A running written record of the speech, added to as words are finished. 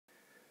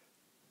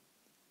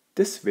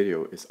This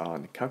video is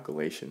on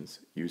calculations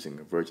using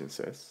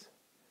vergences.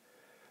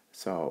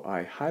 So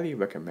I highly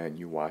recommend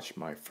you watch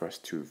my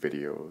first two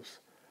videos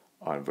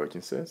on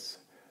vergences.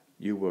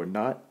 You will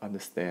not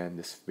understand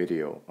this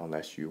video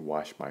unless you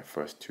watch my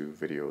first two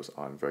videos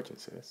on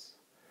vergences.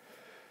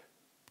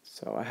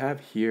 So I have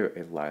here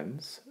a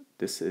lens.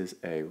 This is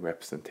a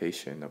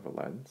representation of a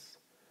lens,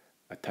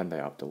 a 10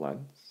 diopter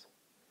lens.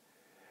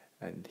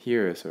 And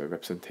here is a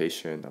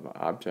representation of an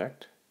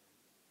object.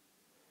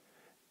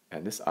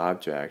 And this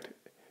object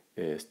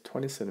is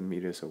 20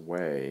 centimeters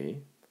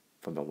away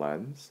from the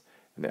lens,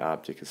 and the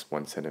object is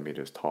 1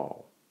 centimeter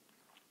tall.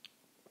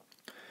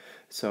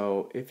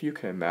 So if you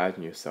can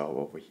imagine yourself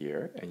over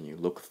here and you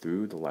look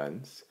through the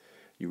lens,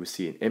 you will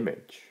see an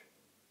image.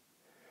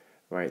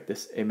 Right?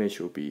 This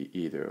image will be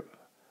either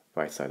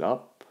right side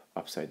up,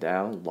 upside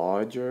down,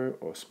 larger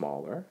or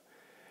smaller.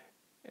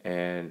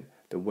 And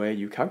the way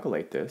you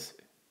calculate this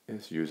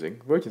is using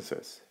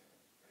vergences.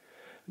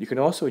 You can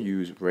also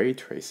use ray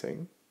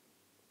tracing,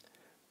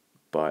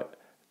 but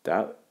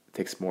that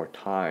takes more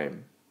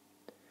time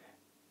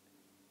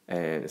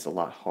and it's a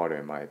lot harder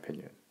in my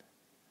opinion.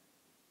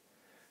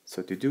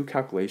 So to do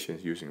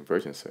calculations using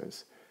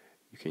vergences,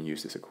 you can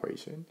use this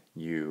equation,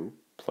 U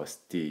plus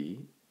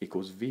D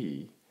equals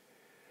V.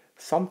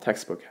 Some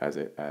textbook has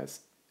it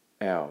as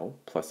L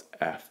plus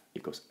F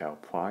equals L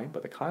prime,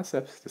 but the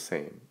concept is the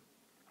same.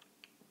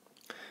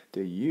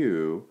 The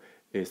U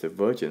is the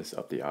vergence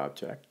of the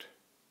object.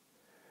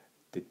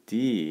 The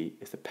D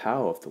is the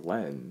power of the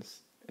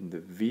lens, and the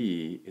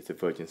V is the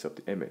vergence of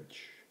the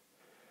image.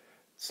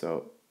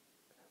 So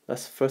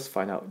let's first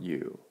find out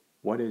U.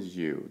 What is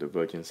U, the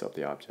vergence of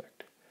the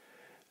object?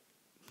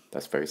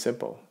 That's very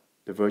simple.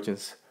 The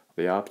vergence of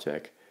the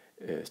object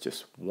is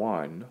just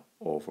 1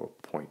 over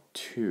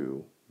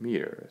 0.2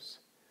 meters,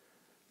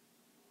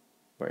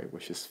 right,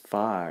 which is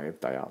 5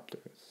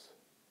 diopters.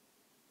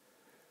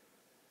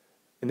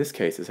 In this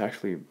case, it's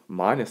actually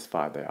minus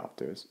 5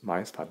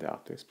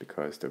 diopters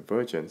because the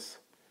vergence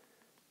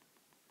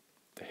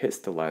that hits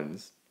the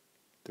lens,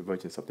 the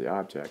vergence of the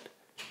object,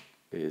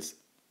 is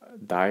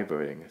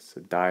diverting. It's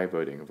a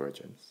diverting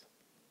vergence.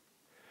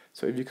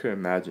 So if you could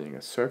imagine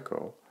a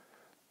circle,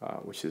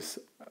 which is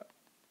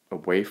a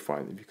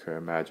wavefront, if you could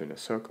imagine a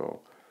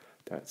circle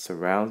that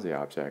surrounds the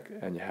object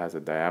and it has a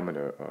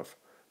diameter of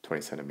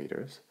 20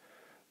 centimeters.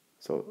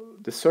 So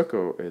the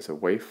circle is a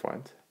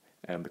wavefront,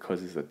 and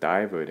because it's a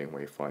diverting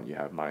wavefront, you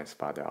have minus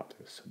 5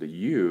 diopters. So the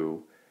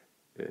U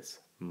is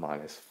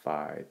minus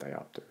 5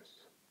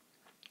 diopters.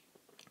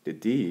 The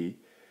D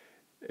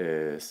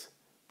is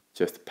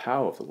just the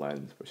power of the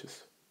lens, which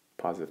is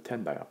positive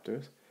 10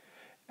 diopters.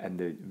 And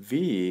the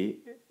V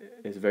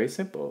is very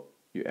simple.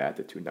 You add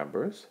the two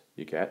numbers,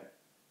 you get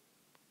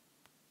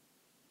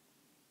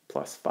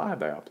plus 5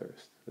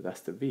 diopters. So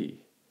that's the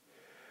V.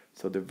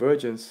 So the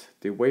vergence,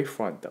 the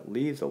wavefront that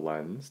leaves the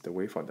lens,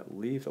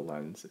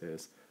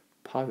 is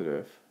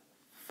positive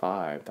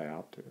 5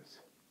 diopters.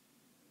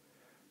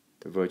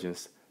 The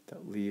vergence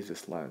that leaves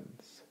this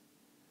lens,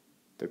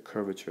 the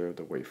curvature of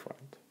the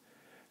wavefront.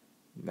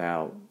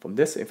 Now, from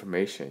this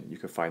information, you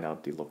can find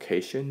out the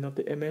location of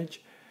the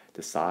image,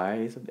 the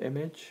size of the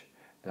image,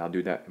 and I'll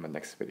do that in my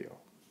next video.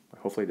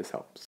 Hopefully this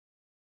helps.